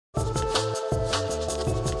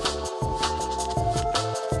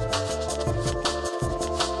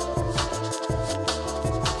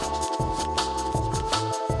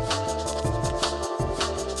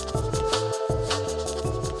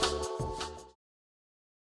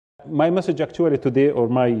My message actually today, or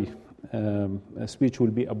my speech,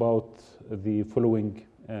 will be about the following,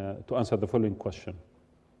 to answer the following question.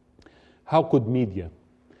 How could media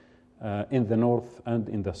in the north and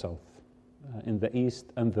in the south, in the east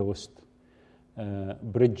and the west,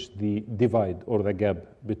 bridge the divide or the gap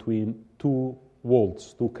between two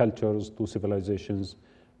worlds, two cultures, two civilizations,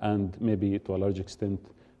 and maybe to a large extent,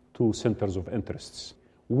 two centers of interests?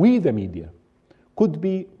 We, the media, could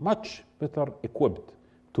be much better equipped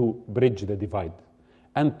to bridge the divide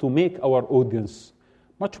and to make our audience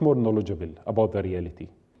much more knowledgeable about the reality.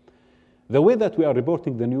 The way that we are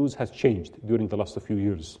reporting the news has changed during the last few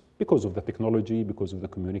years because of the technology, because of the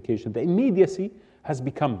communication. The immediacy has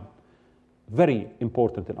become very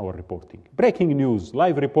important in our reporting. Breaking news,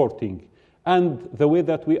 live reporting, and the way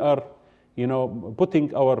that we are,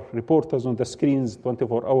 putting our reporters on the screens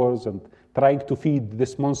 24 hours and trying to feed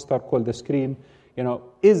this monster called the screen,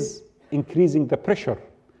 is increasing the pressure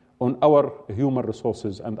on our human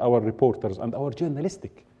resources and our reporters and our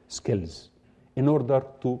journalistic skills in order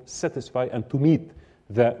to satisfy and to meet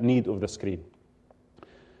the need of the screen.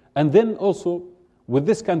 And then also, with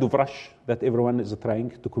this kind of rush that everyone is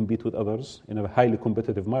trying to compete with others in a highly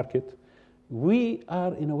competitive market, we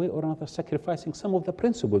are, in a way or another, sacrificing some of the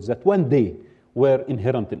principles that one day were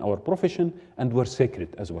inherent in our profession and were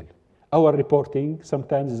sacred as well. Our reporting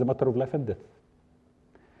sometimes is a matter of life and death.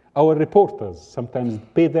 Our reporters sometimes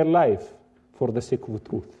pay their life for the sake of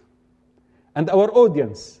truth. And our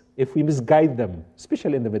audience, if we misguide them,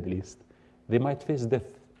 especially in the Middle East, they might face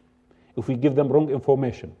death. If we give them wrong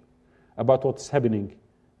information about what's happening,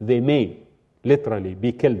 they may literally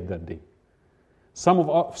be killed that day. Some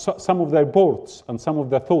of the reports and some of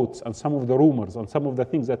the thoughts and some of the rumors and some of the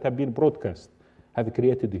things that have been broadcast have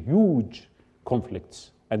created huge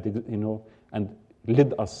conflicts and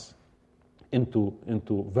led us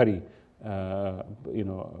into very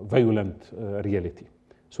violent reality.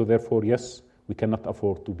 So therefore, yes, we cannot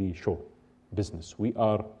afford to be show business. We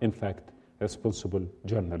are, in fact, responsible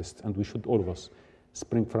journalists, and we should, all of us,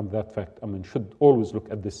 spring from that fact. Should always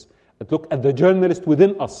look at this, look at the journalist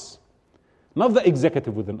within us, not the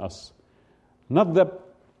executive within us, not the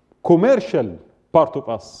commercial part of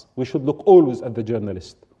us. We should look always at the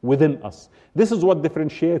journalist within us. This is what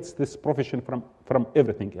differentiates this profession from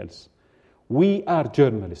everything else. We are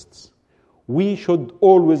journalists. We should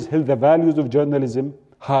always hold the values of journalism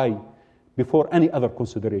high before any other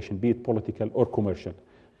consideration, be it political or commercial.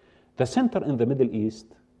 The center in the Middle East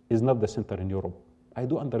is not the center in Europe. I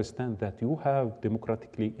do understand that you have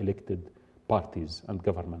democratically elected parties and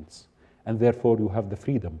governments, and therefore you have the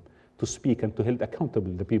freedom to speak and to hold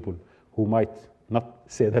accountable the people who might not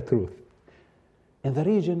say the truth. In the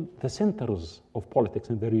region, the centers of politics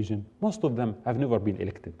in the region, most of them have never been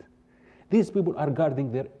elected. These people are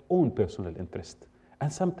guarding their own personal interest.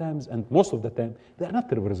 And sometimes, and most of the time, they are not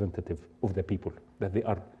representative of the people that they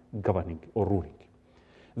are governing or ruling.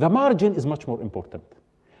 The margin is much more important.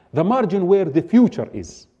 The margin where the future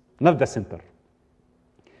is, not the center.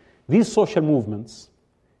 These social movements,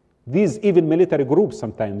 these even military groups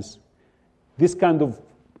sometimes, this kind of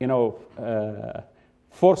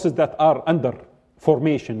forces that are under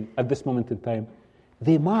formation at this moment in time,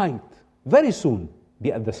 they might very soon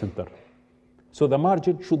be at the center. So the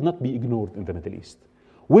margin should not be ignored in the Middle East.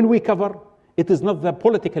 When we cover, it is not the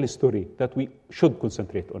political story that we should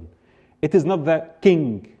concentrate on. It is not the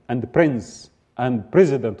king and the prince and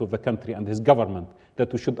president of the country and his government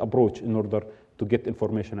that we should approach in order to get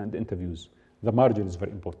information and interviews. The margin is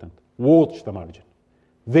very important. Watch the margin.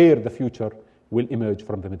 There the future will emerge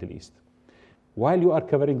from the Middle East. While you are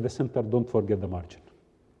covering the center, don't forget the margin.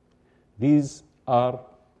 This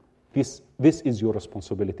is your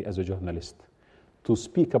responsibility as a journalist, to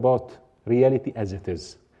speak about reality as it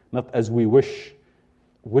is, not as we wish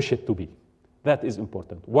it to be. That is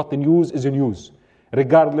important. What news is news,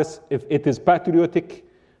 regardless if it is patriotic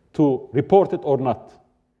to report it or not.